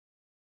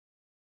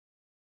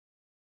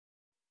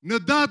Në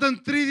datën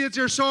 30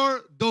 qershor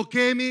do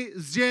kemi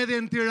zgjedhje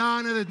në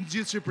Tiranë dhe në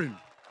gjithë Shqipërinë.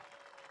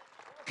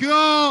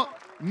 Kjo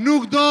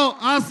nuk do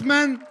as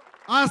men,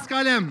 as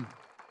kalem,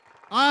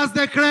 as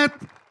dekret,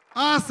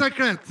 as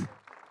sekret.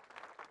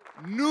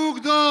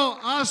 Nuk do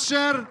as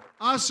sherr,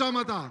 as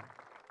shamata.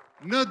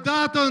 Në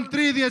datën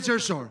 30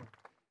 qershor,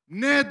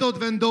 ne do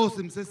të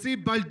vendosim se si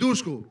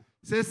Baldushku,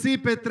 se si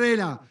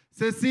Petrela,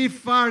 se si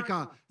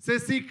Farka, se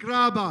si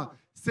Krraba,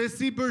 se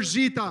si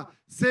Bërzhita,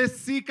 se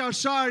si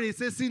Kashari,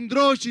 se si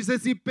Ndroqi, se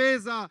si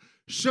Peza,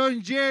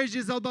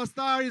 Shëngjergji,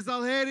 Zallbastari,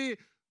 Zallheri,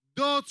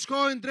 do të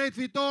shkojnë drejt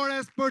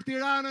fitores për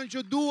Tiranën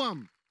që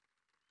duam.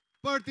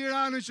 Për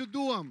Tiranën që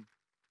duam.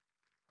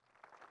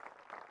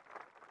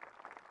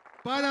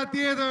 Para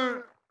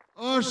tjetër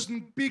është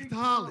në pikë të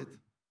hallit.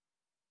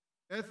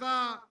 E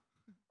tha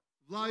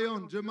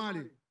vllajon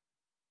Xhemali,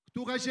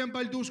 këtu ka qenë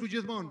Baldushku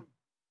gjithmonë.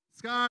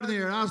 S'ka ardhur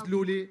njëherë as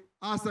Luli,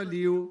 as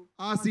Aliu,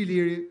 as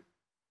Iliri,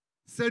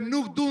 se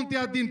nuk dun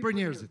t'ja din për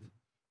njerëzit.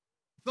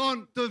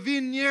 Thonë, të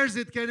vinë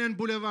njerëzit kene në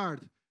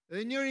bulevard.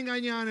 Dhe njëri nga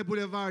një anë e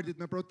bulevardit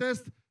me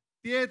protest,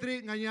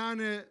 tjetri nga një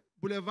anë e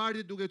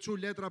bulevardit duke çu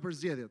letra për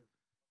zgjedhjet.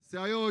 Se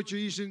ajo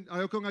që ishin,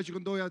 ajo kënga që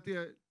këndoi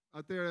atje,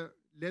 atëre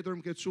letër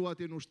më ketë çu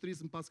atje në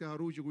ushtrisë pas ka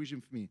harruar që ku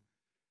ishim fëmijë.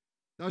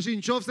 Tash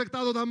nëse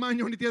këta do ta marrin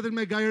njëri tjetrin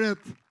me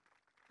gajret,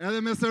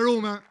 edhe me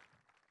serume,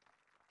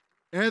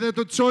 edhe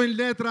të çojnë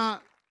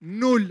letra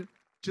nul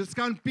që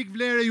s'kan pik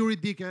vlere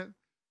juridike,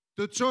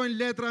 të çojnë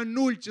letra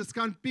nul që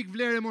s'kan pik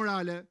vlere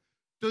morale,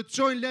 të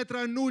çojnë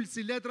letra nul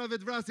si letra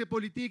vetvrasje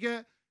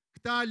politike,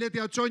 këta le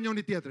t'ja çojnë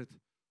njëri tjetrit.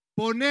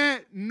 Po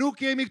ne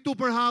nuk jemi këtu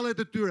për hallet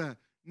e tyre.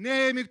 Ne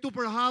jemi këtu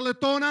për hallet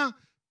tona,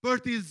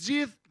 për t'i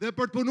zgjidh dhe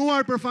për të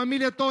punuar për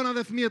familjet tona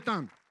dhe fëmijët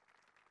tanë.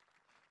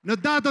 Në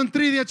datën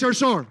 30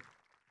 qershor,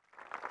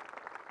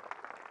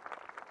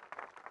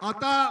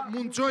 ata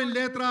mund të çojnë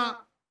letra,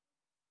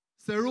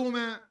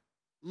 serume,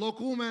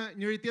 llokume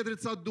njëri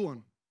tjetrit sa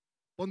duan.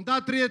 Po në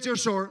datë 30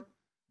 qershor,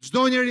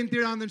 çdo njeri në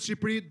Tiranë dhe në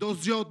Shqipëri do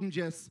zgjohet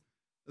mëngjes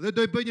dhe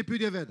do i bëj një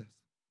pyetje vetes.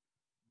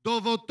 Do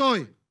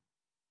votoj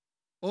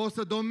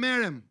ose do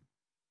merrem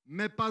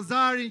me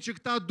pazarin që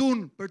këta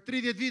dun për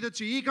 30 vitet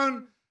që ikën,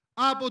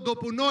 apo do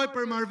punoj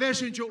për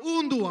marrëveshjen që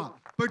unë dua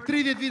për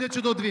 30 vitet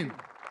që do të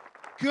vinë.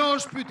 Kjo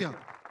është pyetja.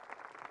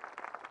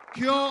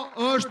 Kjo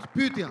është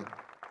pyetja.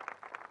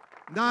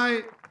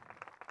 Ndaj,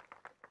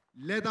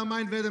 le ta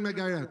majnë veten me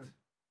gajret.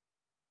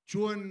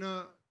 Quhen në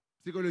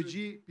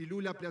psikologji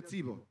pilula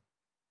placebo.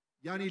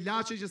 Janë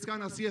ilaçe që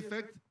s'kan asnjë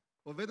efekt,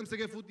 po vetëm se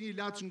ke fut një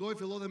ilaç në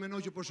gojë fillon dhe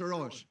mendon që po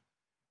shërohesh.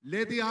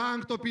 Le ti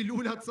han këto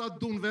pilulat sa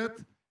dun vet,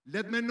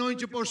 le të mendojnë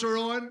që po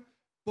shërohen,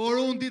 por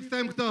unë ditë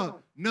them këtë,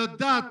 në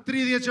datë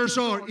 30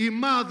 qershor, i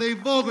madh dhe i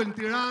vogël në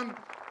Tiranë,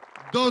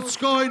 do të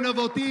shkoj në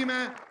votime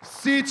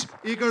siç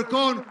i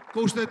kërkon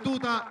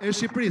Kushtetuta e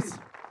Shqipërisë.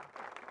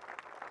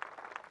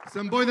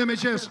 Se mboj dhe me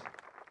qesh,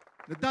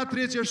 në datë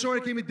 30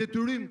 qershor kemi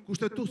detyrim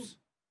kushtetues.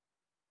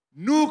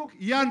 Nuk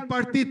janë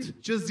partit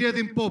që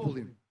zgjedhin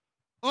popullin.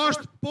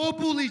 Është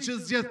populli që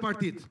zgjedh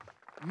partit.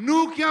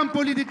 Nuk janë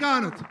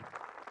politikanët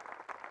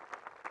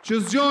që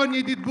zgjohen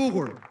një ditë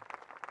bukur.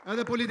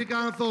 Edhe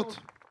politikanët thotë,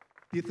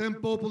 ti them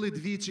popullit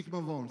vi çik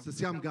më vonë, se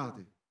s'jam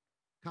gati.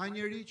 Ka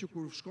njeri që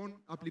kur shkon,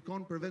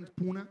 aplikon për vend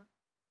pune,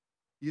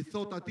 i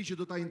thot atij që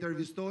do ta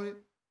intervistoj,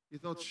 i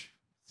thot,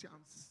 s'jam,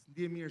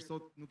 ndje mirë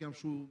sot, nuk jam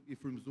shu i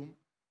frymëzum,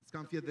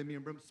 s'kam fjet dhe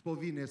mirë mbrëm, s'po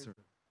vi nesër.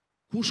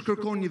 Kush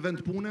kërkon një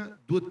vend pune,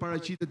 duhet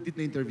paraqitet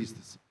ditën e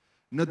intervistës.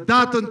 Në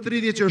datën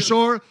 30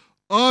 qershor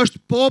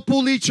është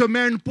populli që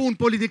merr në punë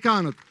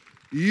politikanët,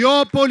 jo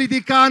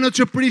politikanët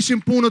që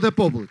prishin punët e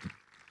popullit.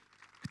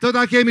 Këtë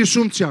ta kemi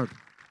shumë të qartë.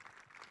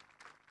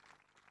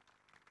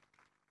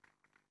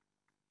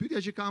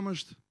 Pyetja që kam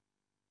është,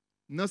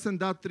 nëse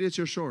në datë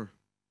 30 qershor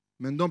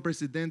mendon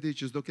presidenti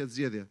që s'do ketë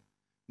zgjedhje,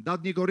 në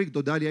datë 1 korrik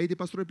do dali ai të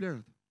pastroj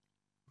plerat.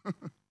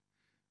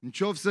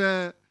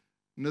 Nëse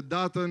në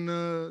datën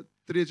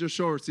 30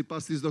 qershor,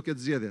 sipas si s'do ketë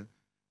zgjedhje,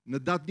 në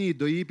datë 1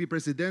 do i jepi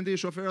presidenti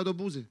shofer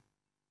autobusi.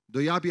 Do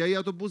japi ai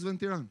autobusëve në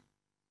Tiranë.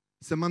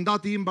 Se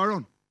mandati i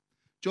mbaron.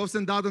 Nëse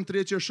në datën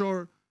 30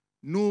 qershor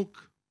nuk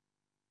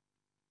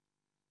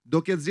do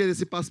ketë zgjedhje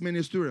sipas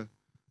menjes tyre,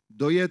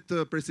 do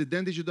jetë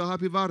presidenti që do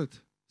hapi varret,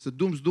 se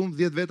dum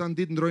 10 veta në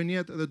ditë ndrojnë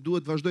jetë dhe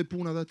duhet vazhdoj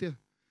puna dhe atje.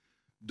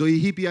 Do i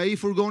hipi ai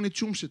furgonit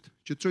qumshit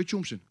që të çoj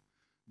qumshin.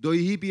 Do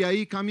i hipi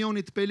ai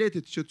kamionit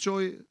peletit që të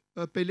çoj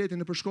peletin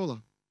nëpër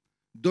shkolla.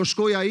 Do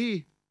shkoj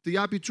ai të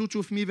japi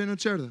çuçu fëmijëve në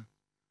çerdhe.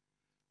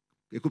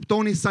 E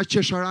kuptoni sa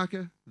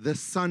qesharake dhe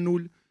sa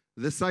nul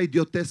dhe sa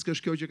idiotesk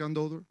është kjo që ka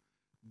ndodhur?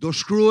 Do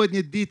shkruhet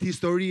një ditë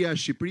historia e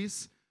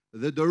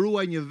Shqipërisë dhe do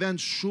ruaj një vend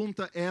shumë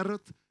të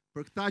errët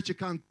për këta që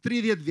kanë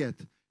 30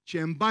 vjet, që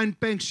e mbajnë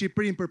peng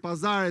Shqipërinë për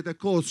pazaret e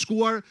kohës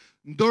shkuar,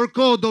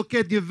 ndërkohë do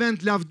ketë një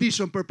vend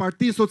lavdishëm për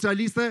Partinë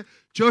Socialiste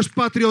që është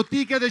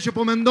patriotike dhe që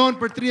po mendon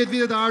për 30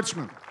 vitet e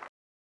ardhshme.